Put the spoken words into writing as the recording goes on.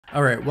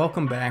All right,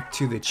 welcome back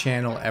to the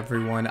channel,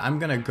 everyone. I'm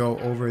gonna go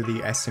over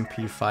the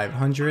S&P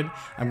 500.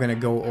 I'm gonna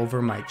go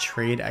over my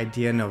trade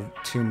idea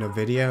to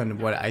NVIDIA and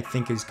what I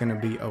think is gonna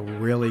be a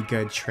really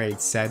good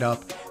trade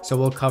setup. So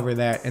we'll cover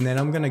that, and then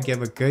I'm gonna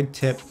give a good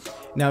tip.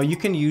 Now you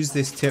can use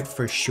this tip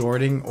for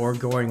shorting or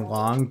going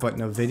long, but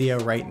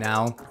NVIDIA right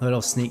now,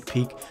 little sneak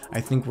peek,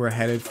 I think we're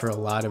headed for a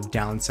lot of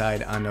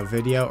downside on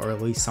NVIDIA, or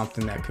at least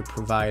something that could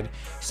provide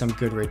some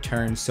good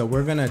returns. So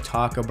we're gonna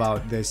talk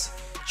about this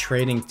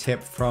trading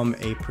tip from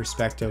a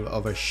perspective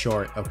of a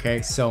short.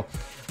 Okay, so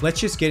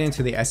let's just get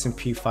into the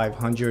S&P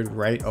 500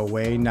 right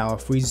away. Now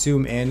if we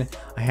zoom in,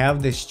 I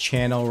have this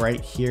channel right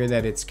here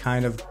that it's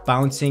kind of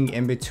bouncing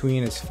in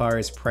between as far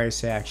as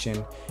price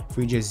action. If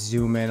we just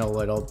zoom in a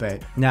little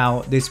bit,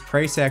 now this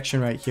price action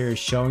right here is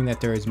showing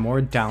that there is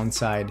more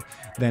downside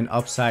than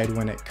upside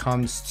when it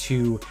comes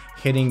to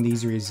hitting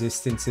these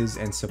resistances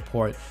and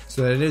support.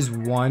 So that is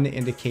one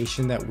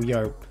indication that we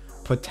are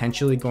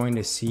potentially going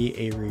to see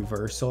a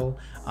reversal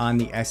on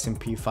the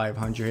S&P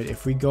 500.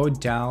 If we go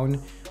down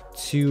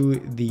to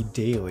the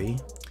daily,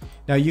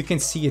 now you can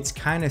see it's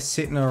kind of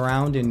sitting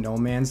around in no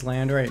man's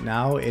land right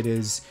now. It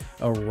is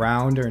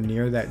around or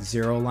near that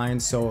zero line.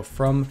 So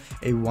from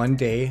a 1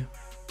 day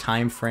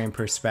time frame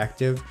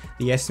perspective,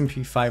 the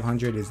S&P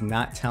 500 is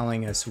not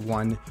telling us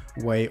one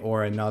way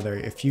or another.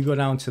 If you go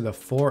down to the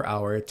 4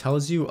 hour, it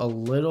tells you a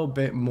little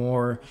bit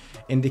more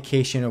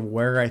indication of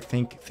where I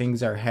think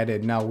things are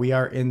headed. Now we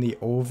are in the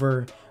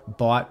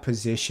overbought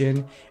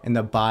position, and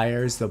the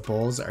buyers, the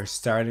bulls, are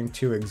starting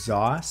to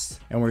exhaust,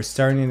 and we're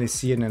starting to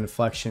see an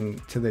inflection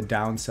to the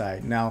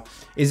downside. Now,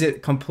 is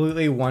it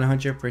completely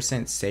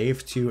 100%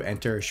 safe to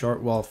enter a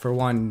short? Well, for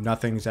one,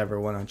 nothing's ever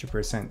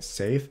 100%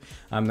 safe.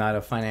 I'm not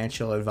a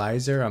financial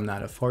advisor. I'm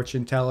not a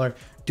fortune teller.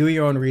 Do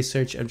your own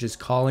research. I'm just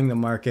calling the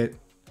market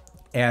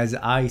as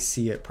I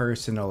see it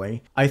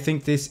personally. I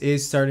think this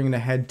is starting to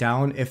head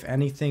down. If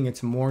anything,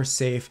 it's more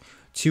safe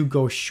to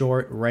go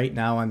short right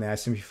now on the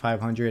S&P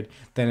 500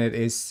 than it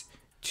is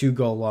to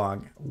go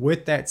long.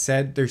 With that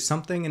said, there's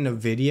something in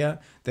NVIDIA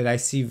that I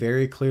see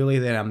very clearly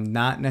that I'm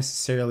not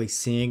necessarily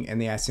seeing in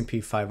the S&P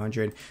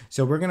 500.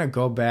 So we're gonna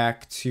go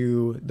back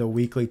to the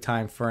weekly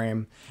time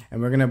frame,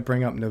 and we're gonna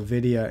bring up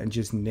NVIDIA and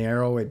just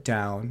narrow it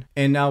down.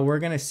 And now we're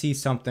gonna see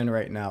something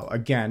right now.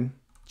 Again,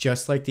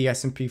 just like the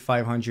S&P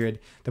 500,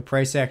 the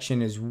price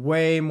action is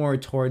way more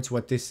towards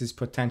what this is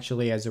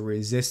potentially as a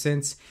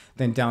resistance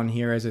than down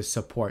here as a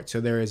support. So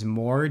there is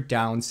more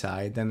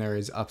downside than there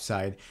is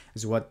upside,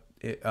 is what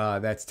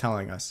that's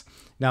telling us.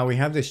 Now we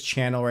have this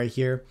channel right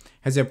here.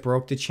 Has it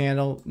broke the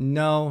channel?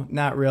 No,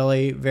 not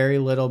really. Very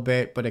little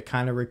bit, but it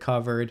kind of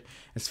recovered.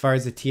 As far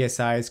as the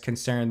TSI is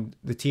concerned,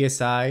 the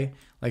TSI,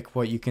 like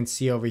what you can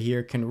see over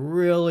here, can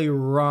really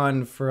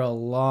run for a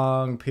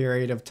long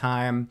period of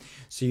time.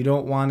 So you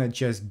don't want to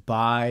just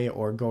buy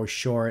or go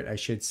short, I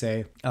should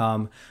say,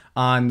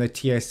 on the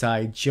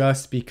TSI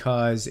just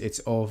because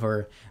it's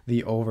over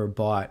the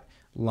overbought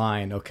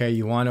line. Okay,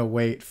 you want to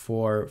wait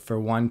for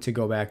one to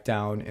go back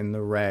down in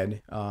the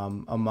red,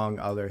 among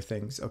other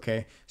things.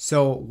 Okay,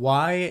 so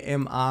why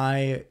am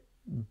I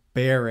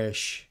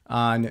bearish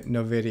on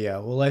NVIDIA?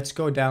 Well, let's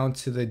go down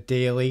to the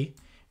daily,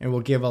 and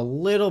we'll give a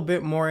little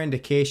bit more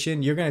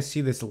indication. You're going to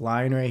see this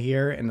line right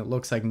here, and it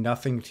looks like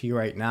nothing to you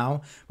right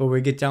now. But when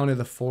we get down to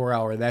the 4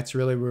 hour, that's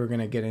really where we're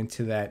going to get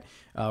into that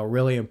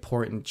really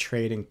important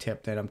trading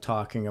tip that I'm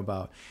talking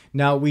about.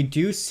 Now, we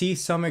do see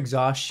some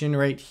exhaustion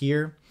right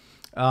here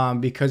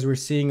because we're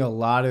seeing a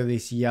lot of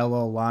this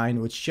yellow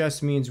line, which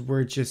just means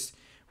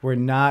we're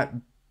not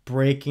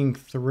breaking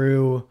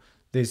through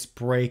this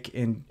break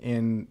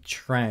in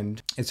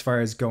trend as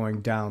far as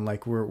going down.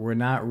 Like we're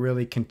not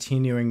really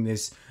continuing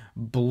this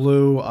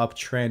blue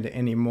uptrend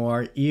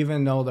anymore,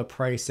 even though the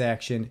price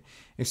action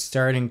is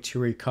starting to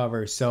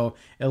recover. So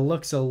it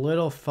looks a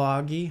little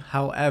foggy.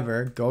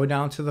 However, go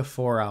down to the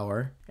 4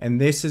 hour, and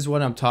this is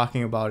what I'm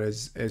talking about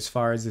as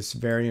far as this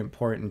very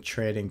important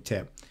trading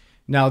tip.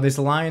 Now this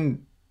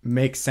line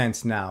makes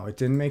sense now. It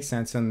didn't make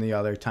sense on the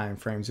other time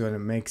frames, but it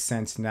makes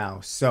sense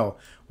now. So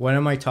what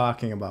am I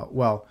talking about?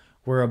 Well,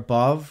 we're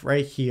above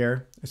right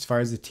here as far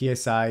as the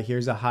TSI.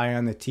 Here's a high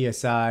on the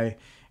TSI,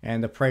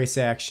 and the price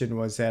action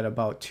was at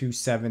about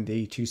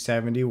 270,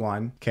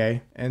 271.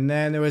 Okay, and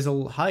then there was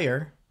a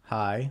higher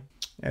high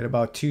at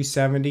about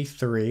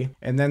 273,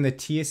 and then the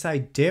TSI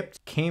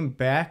dipped, came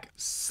back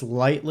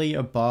slightly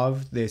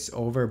above this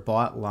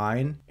overbought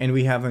line, and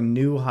we have a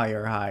new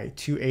higher high,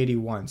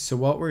 281. So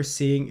what we're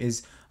seeing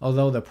is,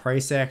 although the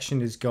price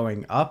action is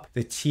going up,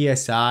 the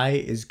TSI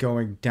is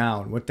going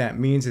down. What that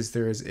means is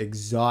there is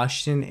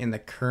exhaustion in the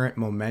current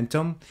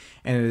momentum,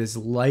 and it is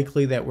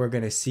likely that we're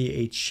going to see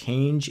a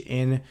change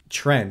in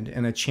trend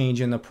and a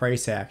change in the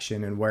price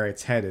action and where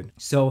it's headed.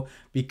 So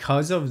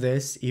because of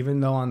this,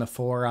 even though on the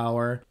 4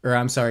 hour, or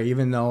I'm sorry,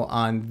 even though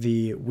on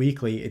the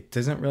weekly, it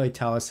doesn't really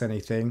tell us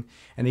anything.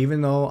 And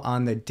even though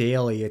on the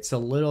daily, it's a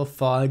little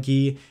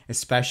foggy,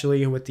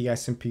 especially with the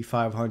S&P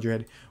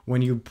 500,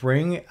 when you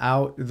bring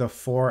out the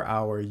 4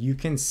 hour, you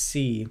can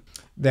see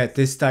that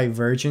this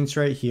divergence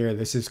right here,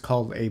 this is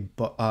called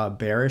a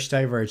bearish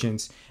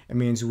divergence. it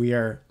means we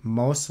are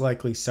most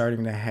likely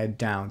starting to head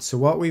down. So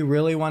what we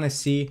really want to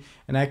see,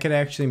 and I could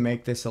actually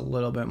make this a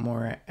little bit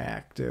more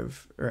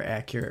active or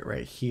accurate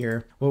right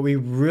here. What we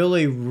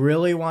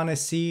really want to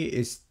see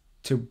is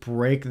to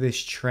break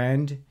this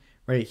trend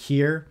right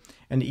here,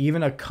 and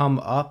even a come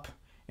up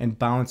and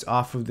bounce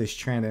off of this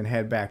trend and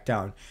head back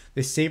down.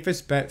 The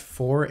safest bet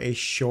for a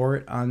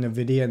short on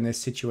NVIDIA in this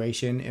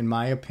situation, in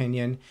my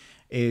opinion,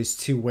 is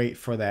to wait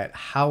for that.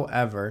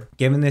 However,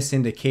 given this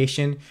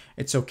indication,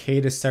 it's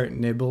okay to start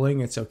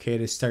nibbling. It's okay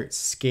to start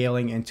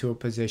scaling into a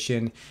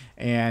position.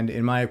 And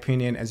in my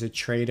opinion, as a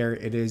trader,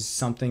 it is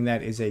something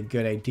that is a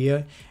good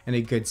idea and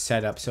a good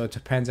setup. So it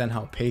depends on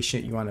how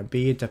patient you want to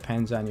be. It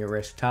depends on your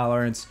risk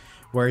tolerance,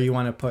 where you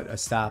want to put a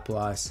stop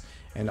loss,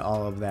 and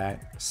all of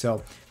that.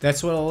 So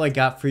that's what all I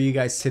got for you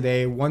guys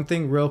today. One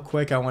thing real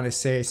quick I want to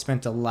say, I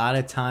spent a lot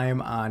of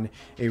time on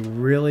a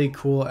really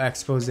cool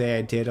expose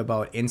I did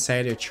about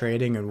insider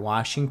trading in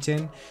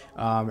Washington,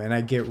 and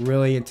I get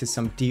really into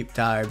some deep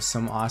dives,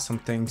 some awesome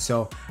things.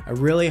 So I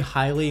really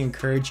highly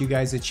encourage you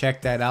guys to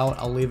check that out.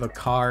 I'll leave a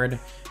card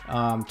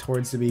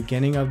towards the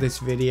beginning of this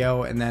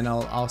video, and then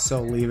I'll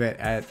also leave it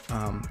at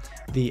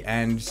the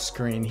end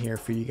screen here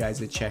for you guys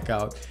to check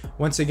out.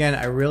 Once again,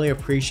 I really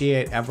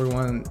appreciate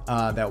everyone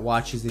that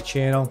watches the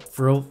channel.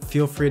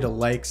 Feel free to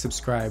like,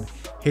 subscribe,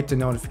 hit the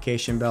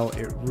notification bell.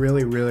 It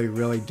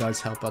really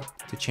does help out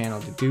the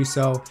channel to do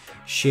so.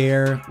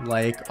 Share,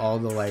 like, all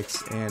the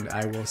likes, and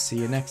I will see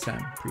you next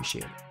time.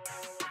 Appreciate it.